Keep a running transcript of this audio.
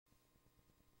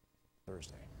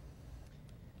Thursday.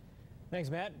 Thanks,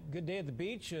 Matt. Good day at the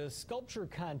beach. A sculpture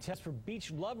contest for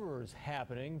beach lovers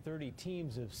happening. 30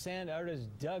 teams of sand artists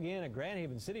dug in at Grand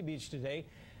Haven City Beach today.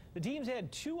 The teams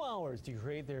had 2 hours to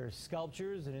create their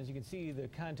sculptures, and as you can see, the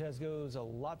contest goes a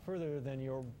lot further than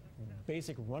your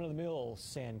basic run-of-the-mill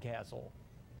sandcastle.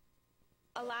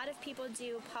 A lot of people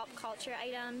do pop culture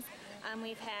items.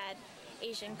 We've had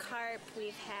Asian carp,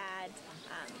 we've had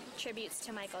tributes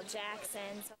to Michael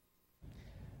Jackson.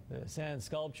 The sand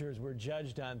sculptures were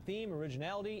judged on theme,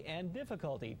 originality, and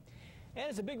difficulty. And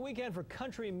it's a big weekend for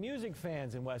country music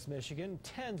fans in West Michigan.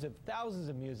 Tens of thousands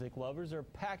of music lovers are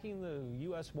packing the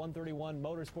US 131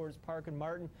 Motorsports Park in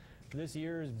Martin for this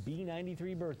year's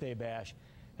B93 birthday bash.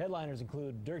 Headliners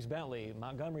include Dierks Bentley,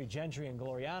 Montgomery Gentry, and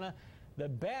Gloriana. The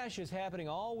bash is happening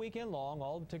all weekend long.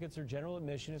 All the tickets are general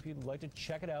admission if you'd like to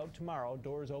check it out tomorrow.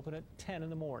 Doors open at 10 in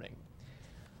the morning.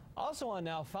 Also on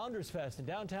now, Founders Fest in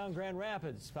downtown Grand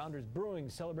Rapids. Founders Brewing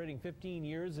celebrating 15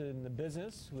 years in the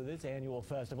business with its annual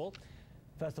festival.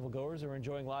 Festival goers are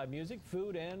enjoying live music,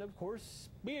 food, and of course,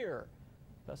 beer.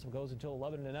 Festival goes until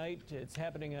 11 tonight. It's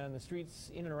happening on the streets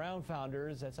in and around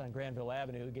Founders. That's on Granville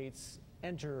Avenue. The gates to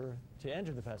enter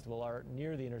the festival are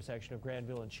near the intersection of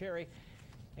Granville and Cherry.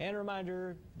 And a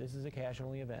reminder, this is a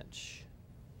cash-only event.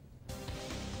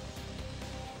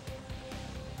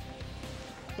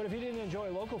 But if you didn't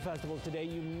enjoy local festivals today,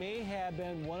 you may have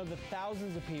been one of the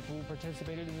thousands of people who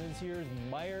participated in this year's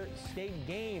Meijer State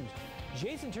Games.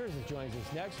 Jason Terzis joins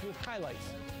us next with highlights.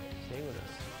 Stay with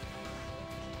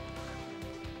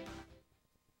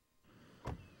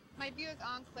us. My Buick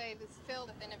Enclave is filled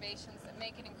with innovations that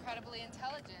make it incredibly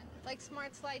intelligent, like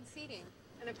smart slide seating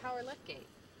and a power liftgate.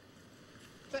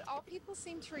 But all people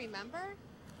seem to remember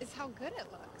is how good it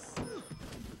looks.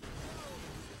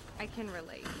 I can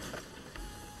relate.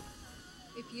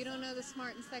 If you don't know the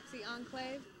smart and sexy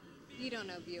Enclave, you don't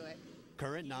know Buick.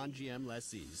 Current non-GM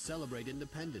lessees celebrate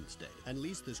Independence Day and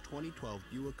lease this 2012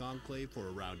 Buick Enclave for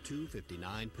around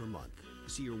 $259 per month.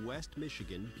 See your West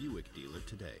Michigan Buick dealer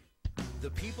today. The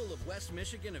people of West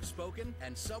Michigan have spoken,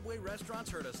 and Subway restaurants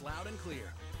heard us loud and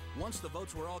clear. Once the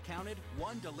votes were all counted,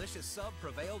 one delicious sub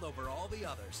prevailed over all the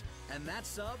others. And that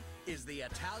sub is the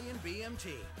Italian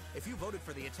BMT. If you voted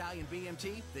for the Italian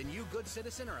BMT, then you, good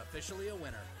citizen, are officially a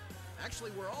winner.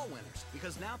 Actually, we're all winners,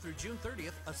 because now through June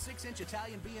 30th, a 6-inch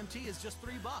Italian BMT is just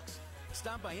 $3.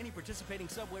 Stop by any participating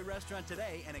Subway restaurant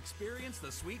today and experience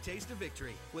the sweet taste of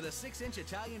victory with a 6-inch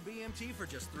Italian BMT for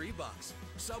just $3.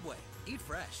 Subway, eat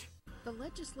fresh. The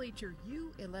legislature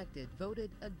you elected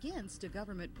voted against a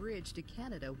government bridge to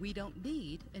Canada we don't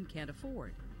need and can't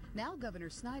afford. Now Governor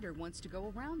Snyder wants to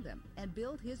go around them and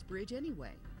build his bridge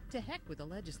anyway. To heck with the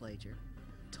legislature.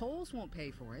 Tolls won't pay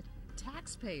for it.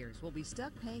 Taxpayers will be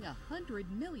stuck paying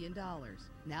 $100 million.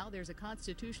 Now there's a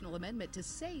constitutional amendment to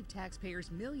save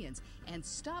taxpayers millions and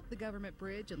stop the government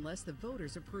bridge unless the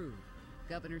voters approve.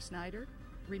 Governor Snyder,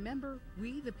 remember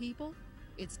we the people?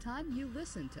 It's time you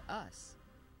listen to us.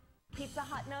 Pizza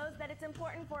Hut knows that it's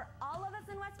important for all of us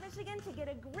in West Michigan to get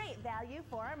a great value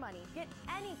for our money. Get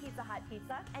any Pizza Hut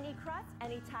pizza, any crust,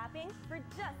 any toppings for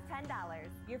just $10.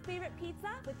 Your favorite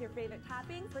pizza with your favorite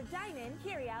toppings for dine-in,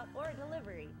 carry-out, or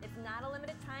delivery. It's not a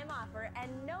limited time offer and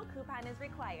no coupon is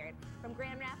required. From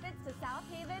Grand Rapids to South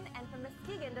Haven and from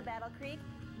Muskegon to Battle Creek,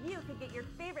 you could get your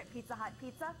favorite Pizza Hut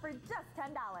pizza for just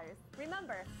 $10.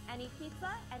 Remember, any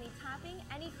pizza, any topping,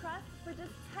 any crust for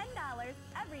just $10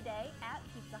 every day at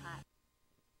Pizza Hut.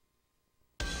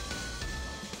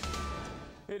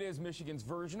 It is Michigan's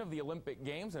version of the Olympic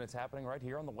Games, and it's happening right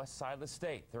here on the west side of the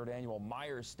state. Third annual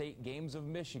Meijer State Games of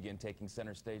Michigan taking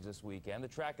center stage this weekend. The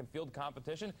track and field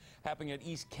competition happening at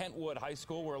East Kentwood High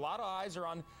School, where a lot of eyes are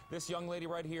on this young lady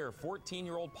right here,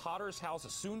 14-year-old Potter's House,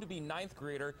 soon-to-be 9th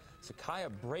grader, Sakaya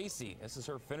Bracey. This is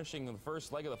her finishing the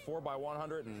first leg of the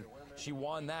 4x100, and she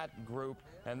won that group.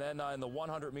 And then in the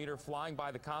 100-meter flying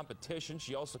by the competition,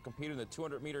 she also competed in the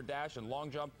 200-meter dash and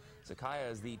long jump. Sakaya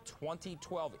is the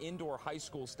 2012 indoor high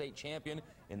school state champion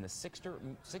in the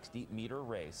 60-meter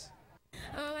race.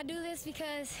 I do this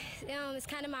because it's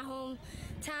kind of my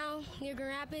hometown near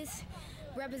Grand Rapids.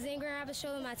 Represent Grand Rapids,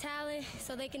 show them my talent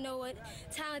so they can know what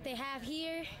talent they have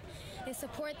here and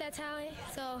support that talent.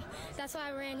 So that's why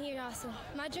I ran here also.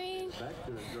 My dream,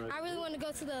 I really want to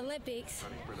go to the Olympics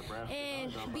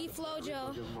and beat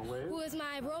Flojo, who is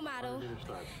my role model.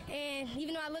 And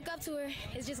even though I look up to her,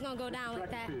 it's just going to go down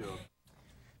like that.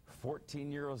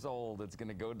 14 years old. It's going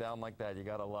to go down like that. You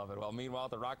got to love it. Well, meanwhile,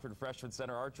 at the Rockford Freshman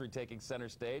Center, archery taking center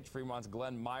stage. Fremont's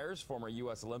Glenn Myers, former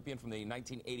U.S. Olympian from the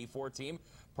 1984 team,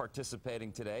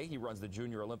 participating today. He runs the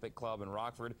Junior Olympic Club in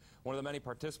Rockford. One of the many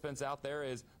participants out there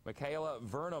is Michaela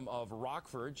Vernum of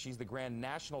Rockford. She's the Grand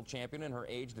National Champion in her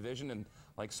age division, and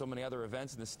like so many other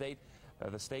events in the state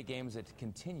games, it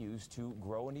continues to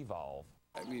grow and evolve.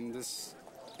 I mean, this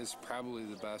is probably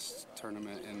the best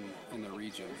tournament in the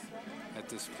region at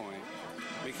this point,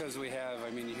 because we have, I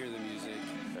mean, you hear the music,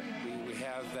 we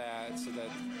have that, so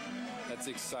that's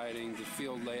exciting. The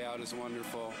field layout is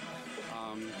wonderful.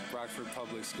 Rockford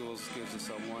Public Schools gives us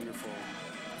a wonderful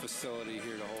facility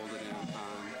here to hold it in.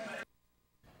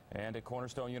 And at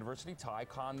Cornerstone University,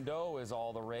 Taekwondo is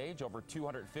all the rage. Over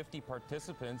 250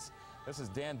 participants. This is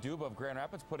Dan Duba of Grand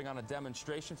Rapids putting on a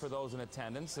demonstration for those in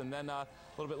attendance. And then a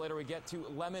little bit later we get to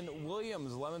Lemon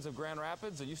Williams. Lemons of Grand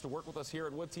Rapids that used to work with us here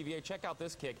at Wood TVA. Check out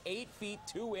this kick. 8 feet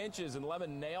 2 inches, and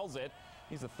Lemon nails it.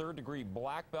 He's a third-degree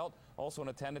black belt. Also in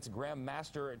attendance,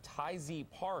 Grandmaster Tyzee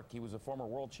Park. He was a former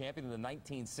world champion in the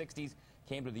 1960s,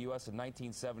 came to the U.S. in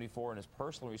 1974, and is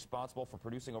personally responsible for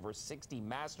producing over 60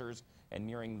 masters and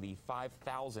nearing the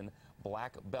 5,000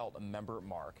 black belt member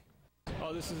mark.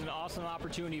 Oh, this is an awesome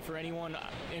opportunity for anyone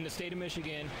in the state of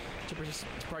Michigan to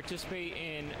participate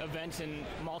in events in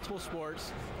multiple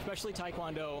sports, especially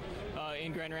Taekwondo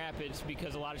in Grand Rapids,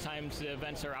 because a lot of times the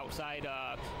events are outside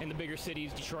in the bigger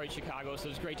cities, Detroit, Chicago, so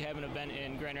it's great to have an event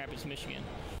in Grand Rapids, Michigan.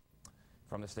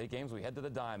 From the state games, we head to the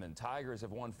Diamond. Tigers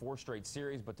have won 4 straight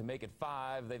series, but to make it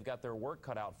 5, they've got their work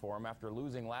cut out for them after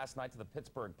losing last night to the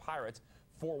Pittsburgh Pirates.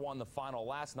 4-1 the final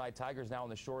last night. Tigers now on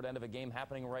the short end of a game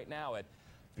happening right now at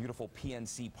beautiful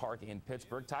PNC Park in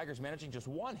Pittsburgh. Tigers managing just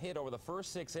 1 hit over the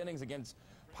first 6 innings against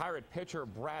Pirate pitcher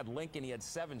Brad Lincoln. He had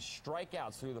 7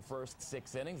 strikeouts through the first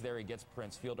 6 innings. There he gets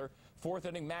Prince Fielder. 4th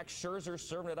inning, Max Scherzer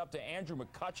serving it up to Andrew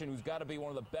McCutchen, who's got to be one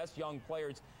of the best young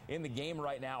players in the game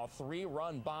right now. A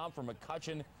 3-run bomb from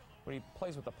McCutchen. But he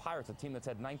plays with the Pirates, a team that's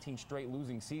had 19 straight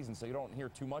losing seasons, so you don't hear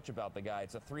too much about the guy.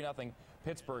 It's a 3-0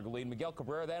 Pittsburgh lead. Miguel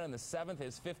Cabrera then in the 7th,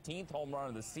 his 15th home run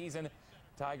of the season.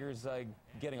 Tigers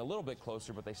getting a little bit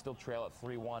closer, but they still trail at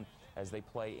 3-1 as they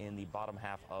play in the bottom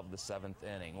half of the 7th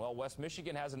inning. Well, West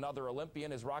Michigan has another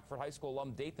Olympian as Rockford High School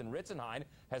alum Dathan Ritzenhein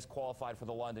has qualified for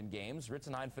the London Games.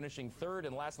 Ritzenhein finishing 3rd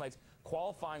in last night's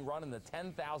qualifying run in the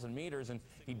 10,000 meters, and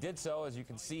he did so, as you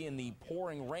can see, in the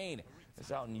pouring rain.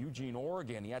 It's out in Eugene,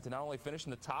 Oregon. He had to not only finish in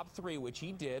the top 3, which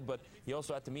he did, but he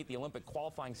also had to meet the Olympic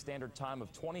qualifying standard time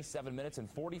of 27 minutes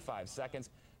and 45 seconds.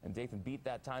 And Dathan beat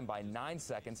that time by 9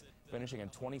 seconds, finishing in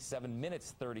 27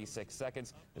 minutes 36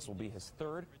 seconds. This will be his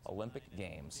 3rd Olympic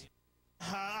Games.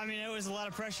 I mean, it was a lot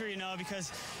of pressure, you know,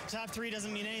 because top 3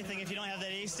 doesn't mean anything if you don't have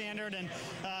that A standard. And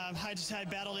I just had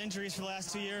battled injuries for the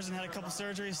last 2 years and had a couple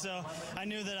surgeries, so I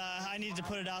knew that I needed to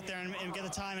put it out there and get the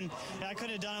time. And I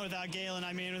couldn't have done it without Galen.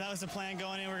 I mean, that was the plan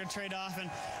going in. We're going to trade off,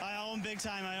 and I owe him big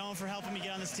time. I owe him for helping me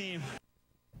get on this team.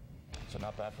 So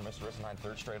not bad for Mr. Ritzenhein,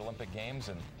 3rd straight Olympic Games.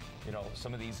 And, you know,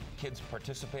 some of these kids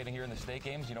participating here in the state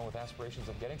games, you know, with aspirations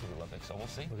of getting to the Olympics. So we'll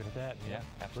see. Look at that. Yeah,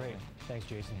 absolutely. Great. Thanks,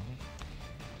 Jason.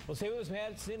 Well, stay with us,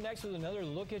 Matt. It's in next with another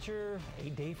look at your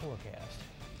 8-day forecast.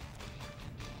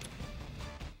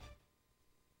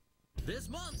 This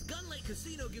month, Gun Lake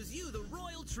Casino gives you the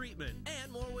royal treatment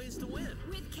and more ways to win.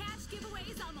 With cash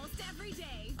giveaways almost every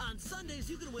day. On Sundays,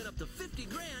 you can win up to 50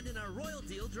 grand in our Royal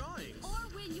Deal drawings. Or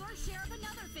win your share of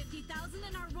another 50,000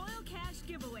 in our Royal Cash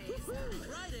giveaways.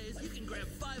 Fridays, you can grab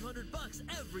 $500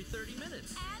 every 30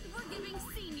 minutes. And we're giving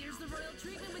seniors the royal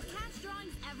treatment with cash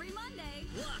drawings every Monday.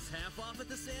 Plus, half off at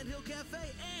the Sandhill Cafe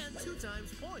and 2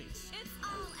 times points. It's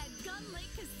all at Gun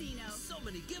Lake Casino. So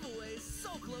many giveaways,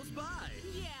 so close by.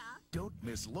 Yeah. Don't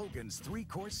miss Logan's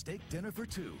 3-course steak dinner for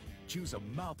 2. Choose a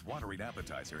mouth-watering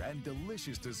appetizer and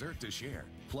delicious dessert to share.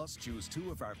 Plus, choose 2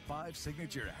 of our 5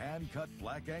 signature hand-cut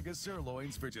Black Angus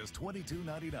sirloins for just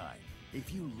 $22.99.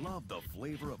 If you love the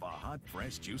flavor of a hot,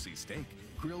 fresh, juicy steak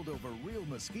grilled over real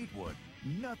mesquite wood,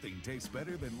 nothing tastes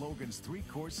better than Logan's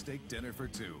 3-course steak dinner for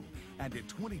 2. And at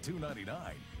 $22.99,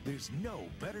 there's no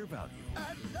better value.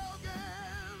 At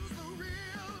Logan's, the real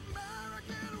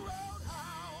American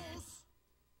Roadhouse.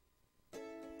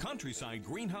 Countryside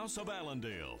Greenhouse of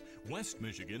Allendale, West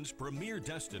Michigan's premier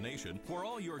destination for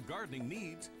all your gardening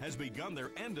needs, has begun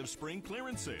their end of spring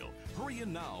clearance sale. Hurry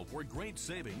in now for great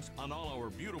savings on all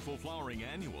our beautiful flowering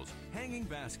annuals, hanging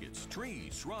baskets,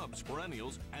 trees, shrubs,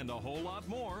 perennials, and a whole lot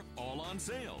more, all on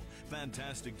sale.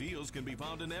 Fantastic deals can be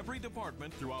found in every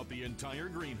department throughout the entire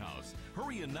greenhouse.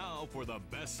 Hurry in now for the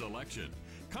best selection.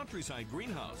 Countryside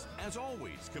Greenhouse, as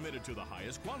always, committed to the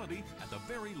highest quality at the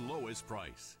very lowest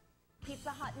price.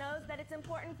 Pizza Hut knows that it's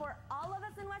important for all of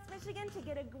us in West Michigan to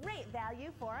get a great value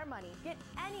for our money. Get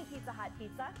any Pizza Hut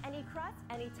pizza, any crust,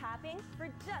 any topping for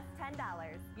just $10.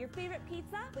 Your favorite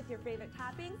pizza with your favorite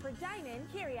topping for dine-in,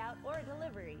 carry-out, or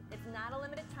delivery. It's not a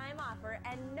limited time offer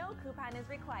and no coupon is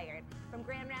required. From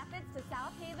Grand Rapids to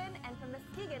South Haven and from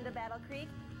Muskegon to Battle Creek,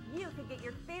 you could get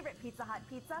your favorite Pizza Hut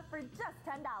pizza for just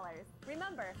 $10.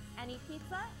 Remember, any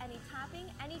pizza, any topping,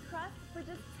 any crust for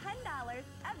just $10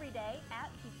 every day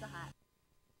at Pizza Hut.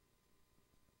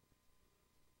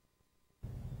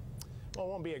 Well, it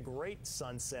won't be a great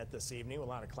sunset this evening with a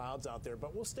lot of clouds out there,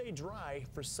 but we'll stay dry.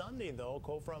 For Sunday, though,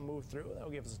 cold front move through. That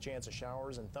will give us a chance of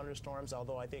showers and thunderstorms,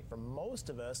 although I think for most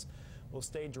of us, we'll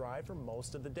stay dry for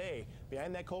most of the day.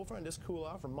 Behind that cold front, just cool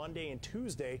off for Monday and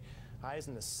Tuesday. Highs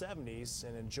in the 70s,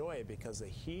 and enjoy it because the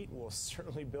heat will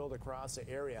certainly build across the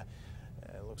area.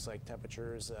 It looks like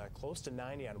temperatures close to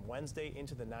 90 on Wednesday,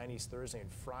 into the 90s Thursday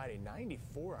and Friday.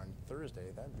 94 on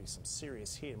Thursday. That would be some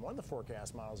serious heat. And one of the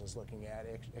forecast models I was looking at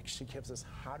actually gives us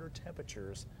hotter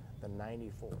temperatures than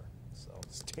 94. So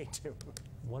stay tuned.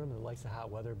 One of them that likes the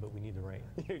hot weather, but we need the rain.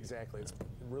 Exactly. It's a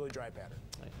really dry pattern.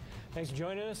 Right. Thanks for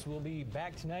joining us. We'll be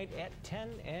back tonight at 10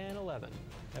 and 11.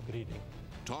 Have a good evening.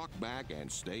 Talk back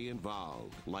and stay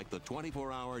involved, like the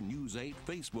 24-hour News 8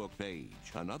 Facebook page.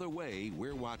 Another way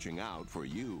we're watching out for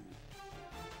you.